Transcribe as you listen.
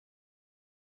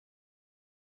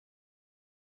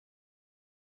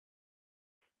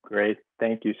Great.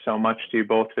 Thank you so much to you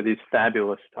both for these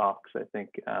fabulous talks. I think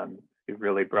you've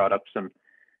really brought up some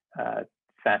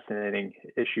fascinating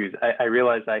issues. I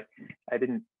realize I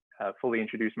didn't fully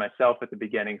introduce myself at the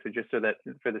beginning, so just so that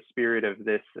for the spirit of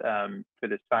this for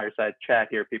this fireside chat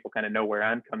here, people kind of know where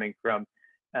I'm coming from.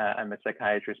 I'm a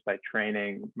psychiatrist by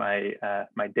training. My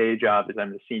day job is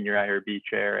I'm the senior IRB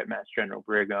chair at Mass General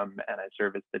Brigham, and I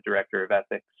serve as the director of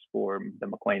ethics for the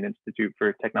McLean Institute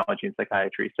for Technology and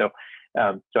Psychiatry. So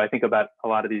I think about a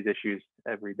lot of these issues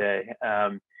every day.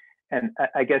 And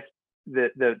I guess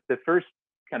the first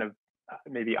kind of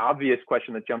maybe obvious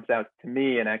question that jumps out to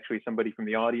me, and actually somebody from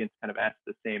the audience kind of asked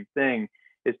the same thing,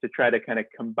 is to try to kind of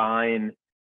combine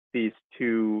these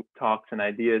two talks and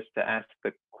ideas to ask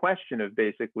the question of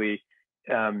basically,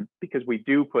 because we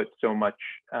do put so much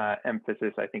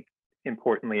emphasis, I think,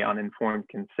 importantly, on informed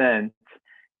consent,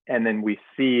 and then we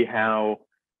see how,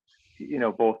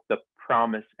 both the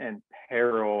promise and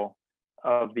peril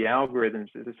of the algorithms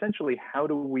is essentially, how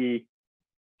do we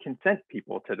consent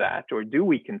people to that, or do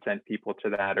we consent people to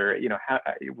that, or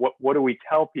what do we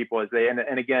tell people as they,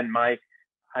 and again,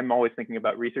 I'm always thinking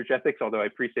about research ethics, although I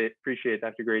appreciate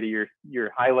Dr. Grady,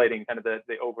 you're highlighting kind of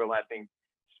the overlapping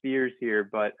spheres here,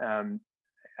 but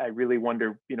I really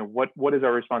wonder, what is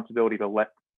our responsibility to let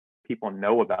people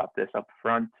know about this up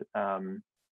front? I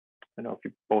don't know if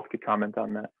you both could comment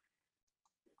on that.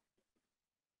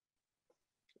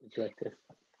 Would you like to?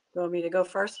 You want me to go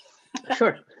first?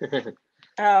 Sure.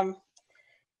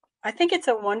 I think it's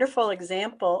a wonderful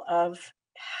example of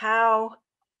how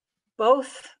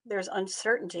both there's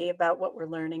uncertainty about what we're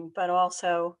learning, but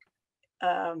also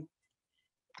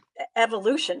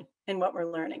evolution in what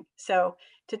we're learning. So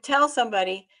to tell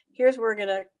somebody, here's we're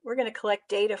gonna collect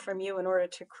data from you in order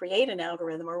to create an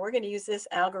algorithm, or we're going to use this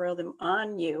algorithm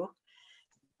on you,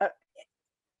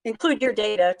 include your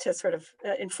data to sort of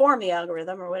inform the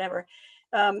algorithm or whatever.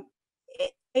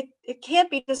 It can't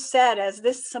be just said as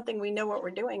this is something we know what we're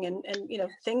doing, and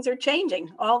things are changing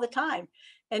all the time,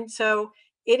 and so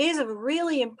it is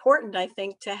really important, I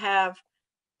think, to have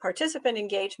participant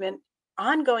engagement,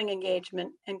 ongoing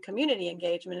engagement, and community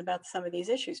engagement about some of these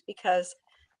issues, because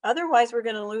otherwise we're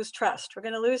going to lose trust. We're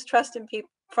going to lose trust in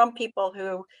from people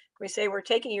who we say we're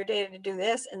taking your data to do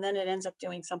this, and then it ends up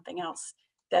doing something else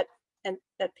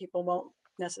that people won't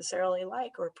necessarily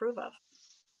like or approve of.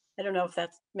 I don't know if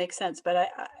that makes sense, but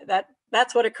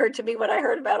that's what occurred to me when I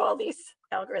heard about all these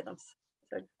algorithms.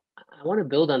 So, I want to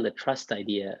build on the trust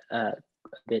idea a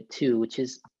bit too, which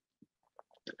is,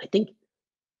 I think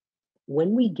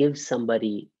when we give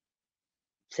somebody,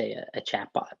 say, a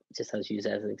chatbot, just as used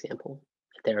as an example,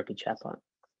 a therapy chatbot,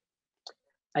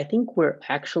 I think we're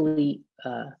actually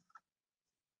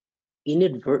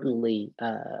inadvertently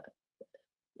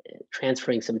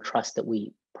transferring some trust that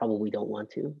we probably don't want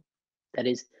to. That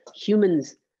is,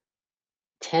 humans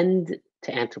tend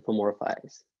to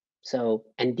anthropomorphize. So,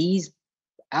 and these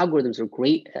algorithms are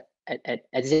great at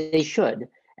as they should,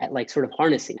 at like sort of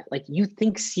harnessing it. Like you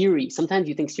think Siri, sometimes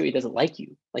you think Siri doesn't like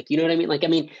you. Like, you know what I mean? Like,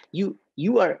 you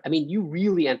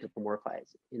really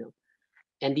anthropomorphize,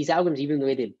 and these algorithms, even the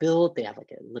way they're built, they have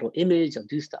like a little image, they'll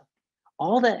do stuff.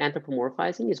 All that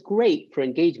anthropomorphizing is great for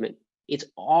engagement. It's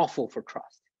awful for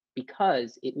trust,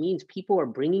 because it means people are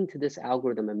bringing to this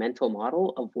algorithm a mental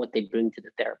model of what they bring to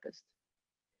the therapist.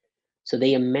 So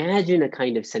they imagine a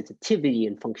kind of sensitivity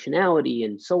and functionality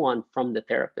and so on from the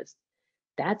therapist.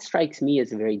 That strikes me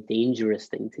as a very dangerous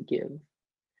thing to give.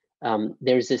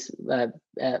 There's this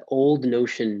old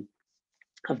notion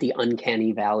of the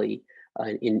uncanny valley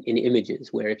in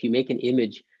images, where if you make an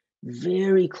image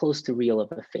very close to real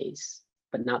of a face,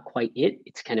 but not quite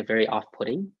it's kind of very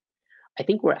off-putting. I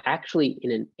think we're actually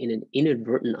in an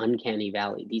inadvertent uncanny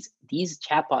valley. These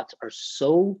chatbots are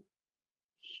so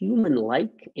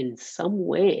human-like in some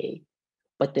way,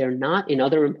 but they're not in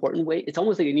other important ways. It's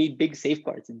almost like you need big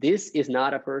safeguards. This is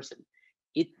not a person.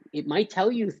 It might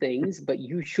tell you things, but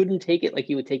you shouldn't take it like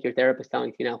you would take your therapist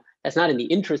telling you, that's not in the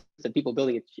interest of people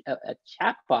building a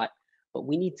chatbot, but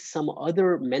we need some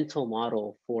other mental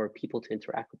model for people to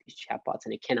interact with these chatbots.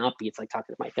 And it cannot be, it's like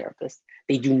talking to my therapist.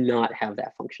 They do not have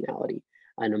that functionality,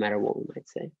 no matter what we might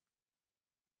say.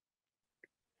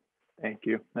 Thank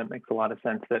you. That makes a lot of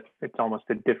sense, that it's almost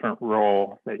a different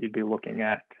role that you'd be looking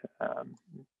at,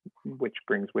 which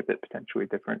brings with it potentially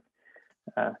different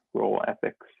role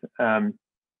ethics. And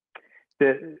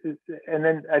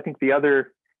then I think the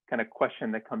other kind of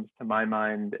question that comes to my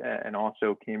mind, and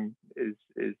also is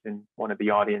in one of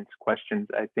the audience questions,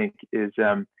 I think, is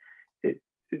so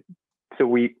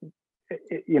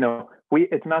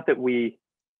it's not that we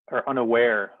are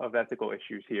unaware of ethical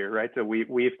issues here, right? So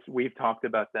we've talked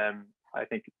about them I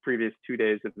think previous 2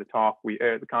 days of the talk,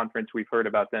 the conference, we've heard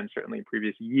about them. Certainly in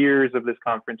previous years of this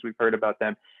conference, we've heard about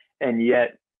them. And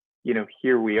yet, you know,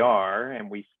 here we are, and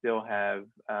we still have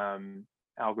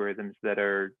algorithms that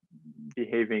are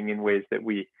behaving in ways that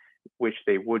we wish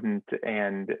they wouldn't,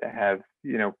 and have,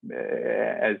 you know,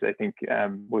 as I think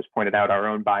was pointed out, our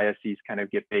own biases kind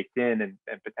of get baked in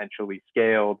and potentially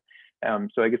scaled.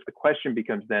 So I guess the question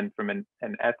becomes then, from an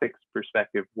ethics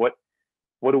perspective, what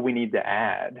do we need to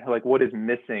add? Like, what is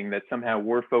missing that somehow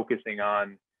we're focusing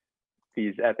on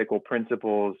these ethical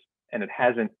principles and it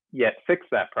hasn't yet fixed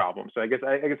that problem? So I guess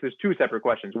there's two separate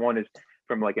questions. One is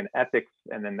from like an ethics,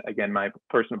 and then again, my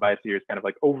personal bias here is kind of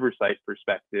like oversight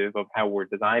perspective of how we're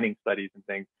designing studies and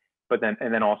things. But then,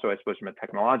 and then also, I suppose, from a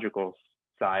technological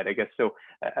side, I guess. So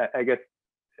I guess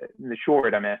in the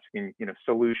short, I'm asking, you know,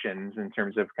 solutions in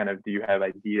terms of kind of, do you have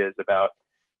ideas about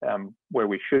where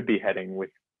we should be heading with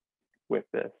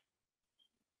this?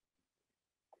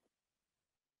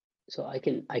 So I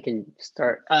can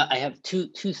start. I have two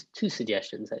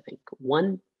suggestions. I think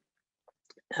one,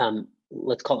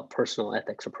 let's call it personal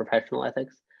ethics or professional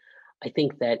ethics. I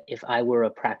think that if I were a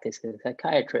practicing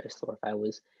psychiatrist, or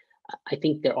if I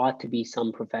think there ought to be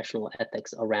some professional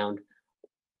ethics around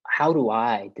how do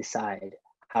I decide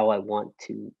how I want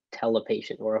to tell a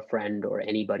patient or a friend or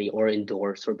anybody, or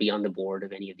endorse or be on the board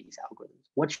of any of these algorithms.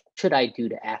 What should I do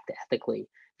to act ethically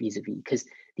vis-a-vis? Because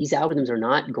these algorithms are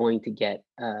not going to get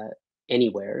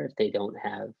anywhere if they don't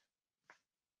have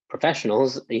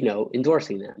professionals, you know,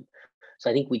 endorsing them. So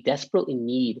I think we desperately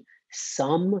need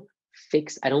some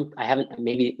fix. I haven't,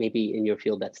 maybe in your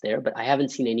field that's there, but I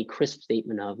haven't seen any crisp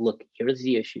statement of, look, here's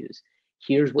the issues.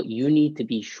 Here's what you need to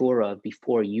be sure of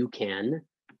before you can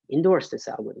endorse this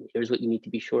algorithm. Here's what you need to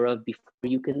be sure of before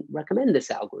you can recommend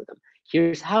this algorithm.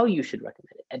 Here's how you should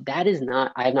recommend it. And that is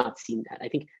not, I have not seen that. I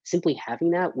think simply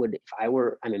having that would, if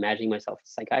I'm imagining myself as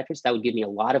a psychiatrist, that would give me a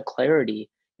lot of clarity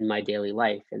in my daily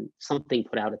life, and something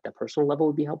put out at the personal level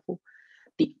would be helpful.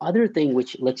 The other thing,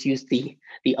 which, let's use the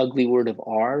ugly word of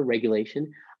R,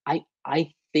 regulation.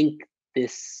 I think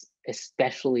this,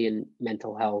 especially in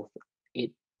mental health,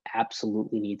 it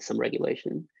absolutely needs some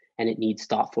regulation, and it needs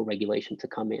thoughtful regulation to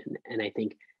come in. And I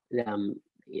think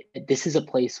this is a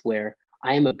place where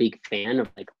I am a big fan of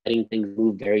like letting things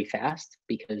move very fast,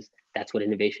 because that's what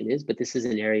innovation is. But this is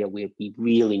an area where we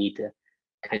really need to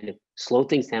kind of slow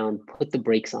things down, put the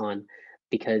brakes on,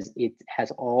 because it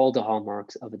has all the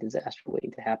hallmarks of a disaster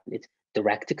waiting to happen. It's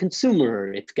direct to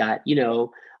consumer. It's got, you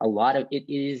know, a lot of, it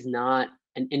is not,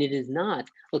 and it is not,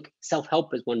 look,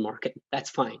 self-help is one market, that's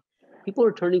fine. People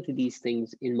are turning to these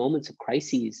things in moments of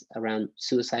crises around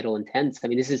suicidal intents. I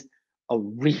mean, this is a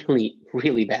really,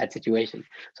 really bad situation.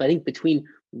 So I think between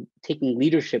taking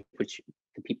leadership, which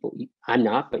the people, I'm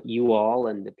not, but you all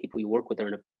and the people you work with are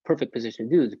in a perfect position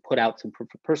to do, is put out some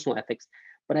personal ethics.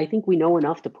 But I think we know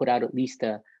enough to put out at least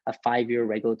a 5-year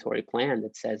regulatory plan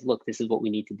that says, look, this is what we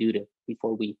need to do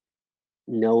before we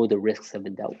know the risks have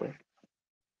been dealt with.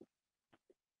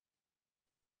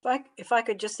 If I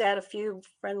could just add a few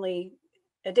friendly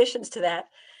additions to that,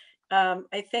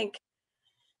 I think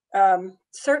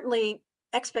certainly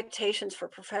expectations for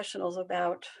professionals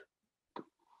about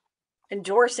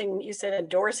endorsing, you said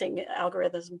endorsing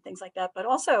algorithms and things like that, but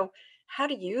also how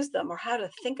to use them or how to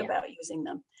think about using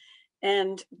them,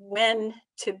 and when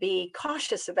to be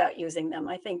cautious about using them,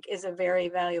 I think is a very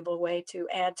valuable way to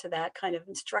add to that kind of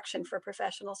instruction for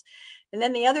professionals. And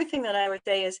then the other thing that I would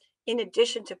say is, in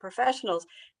addition to professionals,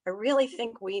 I really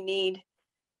think we need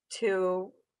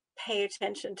to pay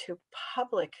attention to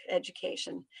public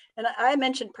education. And I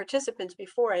mentioned participants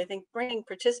before. I think bringing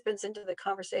participants into the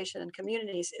conversation and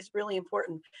communities is really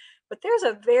important. But there's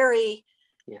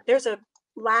a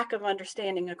lack of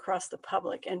understanding across the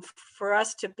public. And for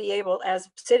us to be able, as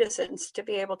citizens, to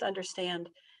be able to understand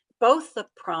both the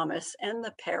promise and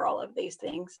the peril of these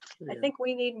things, I think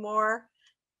we need more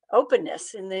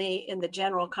openness in the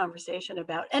general conversation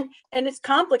about, and it's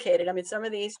complicated. I mean, some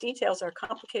of these details are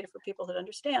complicated for people to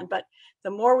understand, but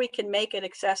the more we can make it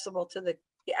accessible to the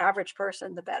average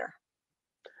person, the better.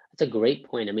 That's a great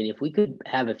point. I mean, if we could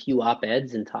have a few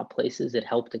op-eds in top places that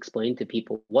helped explain to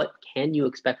people, what can you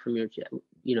expect from your,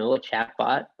 you know, a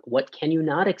chatbot? What can you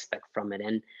not expect from it?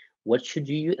 And what should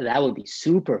you, that would be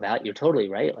super valuable. You're totally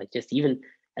right. Like, just even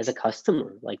as a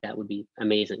customer, like, that would be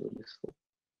amazingly useful.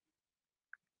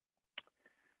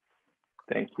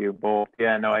 Thank you both.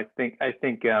 Yeah, no, I think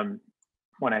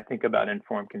when I think about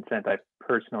informed consent, I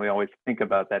personally always think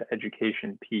about that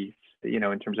education piece, you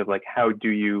know, in terms of like, how do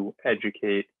you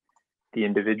educate the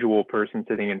individual person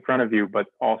sitting in front of you, but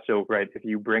also, right, if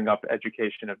you bring up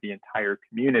education of the entire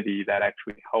community, that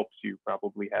actually helps you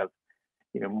probably have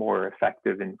more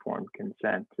effective informed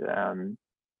consent.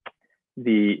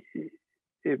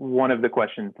 One of the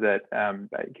questions that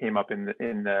came up in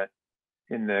the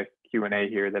Q&A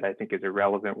here that I think is a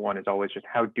relevant one is always just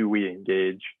how do we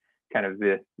engage kind of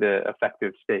the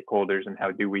effective stakeholders, and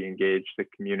how do we engage the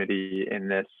community in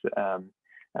this? I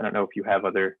don't know if you have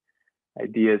other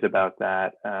ideas about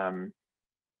that. I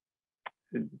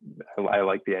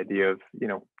like the idea of,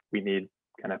 we need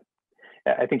kind of,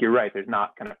 I think you're right, there's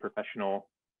not kind of professional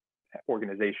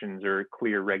organizations or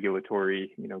clear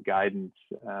regulatory, guidance.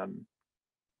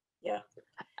 Yeah.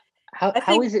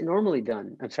 How is it normally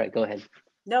done? I'm sorry, go ahead.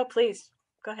 No, please,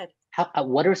 go ahead.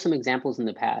 What are some examples in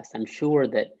the past? I'm sure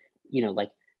that,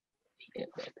 like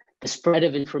the spread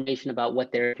of information about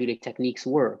what therapeutic techniques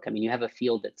work. I mean, you have a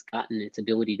field that's gotten its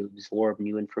ability to absorb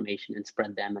new information and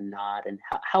spread them and not. And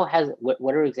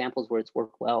what are examples where it's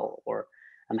worked well? Or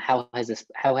how has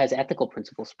ethical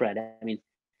principles spread? I mean,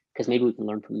 because maybe we can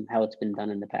learn from how it's been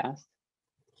done in the past.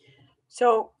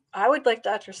 So I would like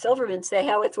Dr. Silverman say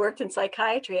how it's worked in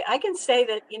psychiatry. I can say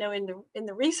that, in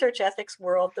the research ethics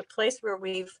world, the place where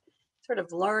we've sort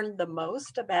of learned the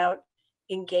most about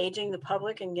engaging the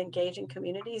public and engaging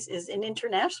communities is in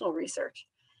international research.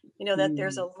 That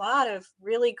there's a lot of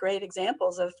really great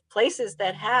examples of places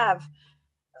that have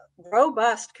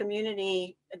robust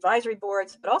community advisory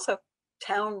boards, but also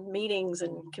town meetings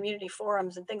and community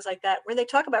forums and things like that, where they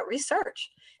talk about research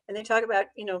and they talk about,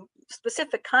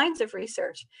 specific kinds of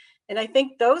research. And I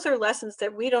think those are lessons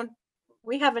that we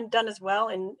haven't done as well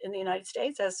in the United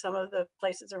States as some of the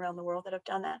places around the world that have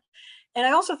done that. And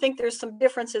I also think there's some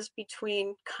differences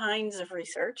between kinds of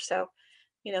research. So,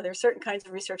 there's certain kinds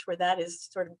of research where that is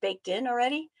sort of baked in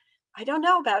already. I don't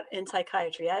know about in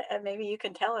psychiatry. Maybe you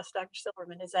can tell us, Dr.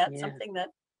 Silverman, is that something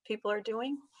that people are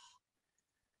doing?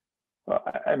 Well,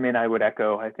 I mean, I would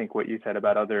echo, I think, what you said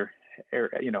about other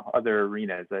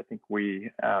arenas. I think we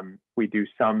do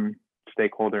some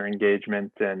stakeholder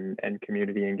engagement and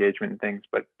community engagement and things,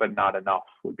 but not enough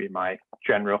would be my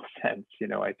general sense.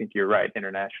 I think you're right.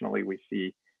 Internationally, we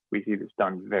see this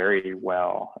done very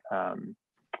well. I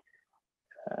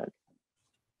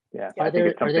think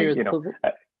it's something,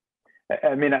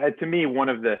 I mean, to me,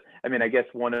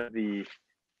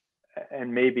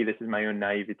 and maybe this is my own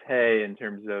naivete in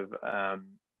terms of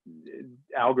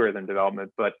algorithm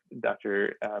development, but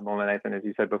Dr. Mullainathan, as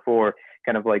you said before,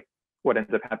 kind of like what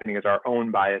ends up happening is our own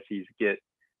biases get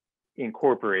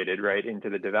incorporated right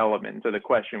into the development. So the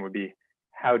question would be,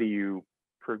 how do you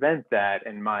prevent that?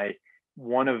 And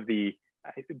one of the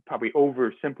probably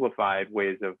oversimplified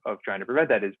ways of trying to prevent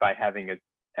that is by having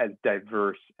as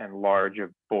diverse and large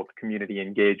of both community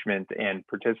engagement and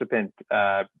participant,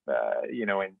 and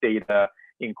data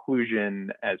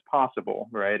inclusion as possible,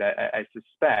 right? I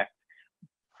suspect,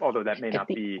 although that may not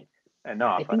be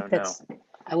enough, I don't know.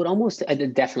 I would almost,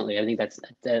 definitely, I think that's,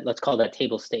 let's call that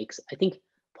table stakes. I think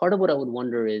part of what I would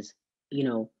wonder is,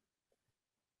 it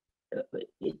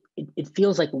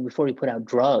feels like before we put out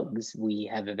drugs, we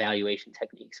have evaluation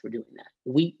techniques for doing that.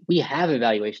 We have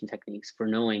evaluation techniques for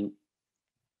knowing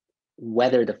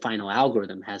whether the final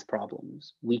algorithm has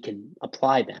problems. We can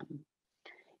apply them.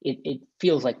 It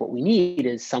feels like what we need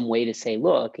is some way to say,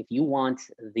 look, if you want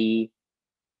the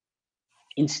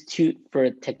Institute for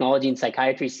Technology and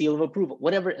Psychiatry seal of approval,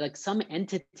 whatever, like some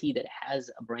entity that has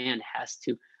a brand has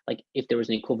to, like if there was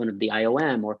an equivalent of the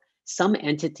IOM, or some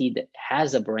entity that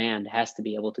has a brand has to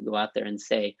be able to go out there and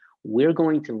say, we're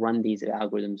going to run these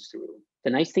algorithms through.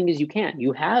 The nice thing is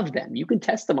you have them. You can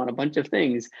test them on a bunch of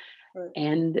things. Right.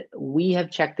 And we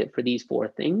have checked it for these 4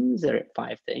 things or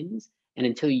 5 things. And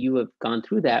until you have gone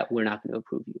through that, we're not going to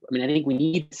approve you. I mean, I think we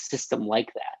need a system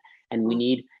like that. And we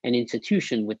need an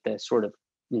institution with the sort of,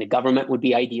 the government would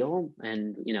be ideal.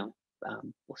 And,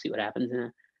 we'll see what happens in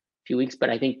a few weeks. But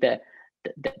I think that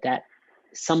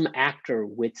some actor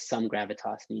with some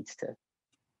gravitas needs to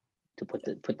put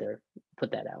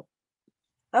that out.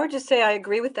 I would just say I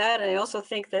agree with that. And I also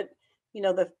think that,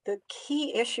 the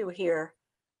key issue here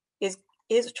is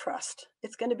trust.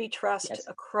 It's going to be trust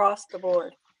across the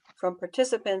board, from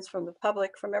participants, from the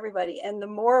public, from everybody. And the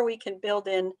more we can build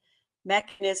in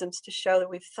mechanisms to show that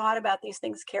we've thought about these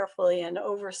things carefully and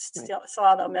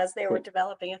saw them as they were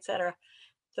developing, et cetera,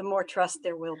 the more trust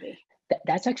there will be.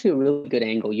 That's actually a really good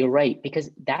angle. You're right, because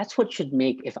that's what should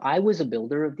make, if I was a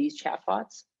builder of these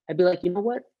chatbots, I'd be like, you know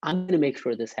what? I'm going to make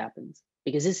sure this happens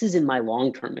because this is in my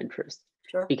long-term interest.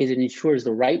 Sure. Because it ensures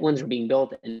the right ones are being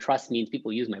built, and trust means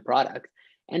people use my product.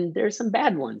 And there's some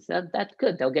bad ones. That's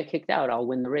good. They'll get kicked out. I'll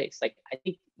win the race. Like, I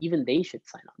think even they should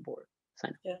sign on board.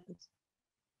 Yeah,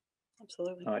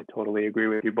 absolutely. I totally agree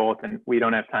with you both. And we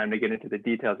don't have time to get into the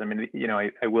details. I mean,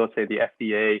 I will say the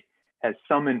FDA has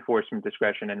some enforcement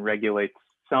discretion and regulates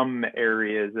some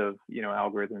areas of,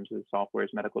 algorithms as software, as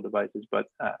medical devices. But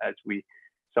as we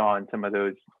saw in some of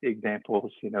those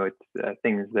examples, it's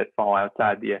things that fall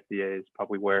outside the FDA is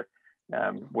probably where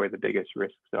the biggest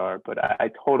risks are. But I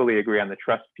totally agree on the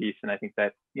trust piece. And I think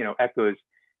that, echoes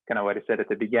kind of what I said at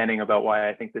the beginning about why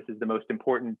I think this is the most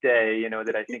important day,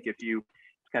 that I think if you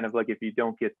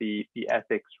don't get the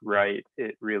ethics right,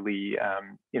 it really,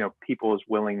 people's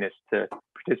willingness to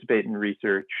participate in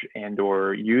research and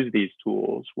or use these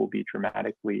tools will be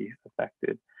dramatically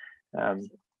affected.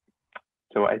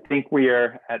 So I think we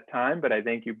are at time, but I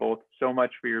thank you both so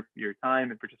much for your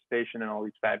time and participation in all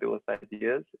these fabulous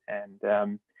ideas.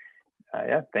 And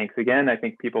thanks again. I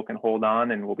think people can hold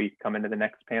on, and we'll be coming to the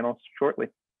next panel shortly.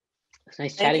 It's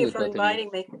nice chatting with both of you. Thank you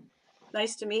for inviting me.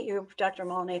 Nice to meet you, Dr.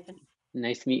 Mullainathan.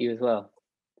 Nice to meet you as well.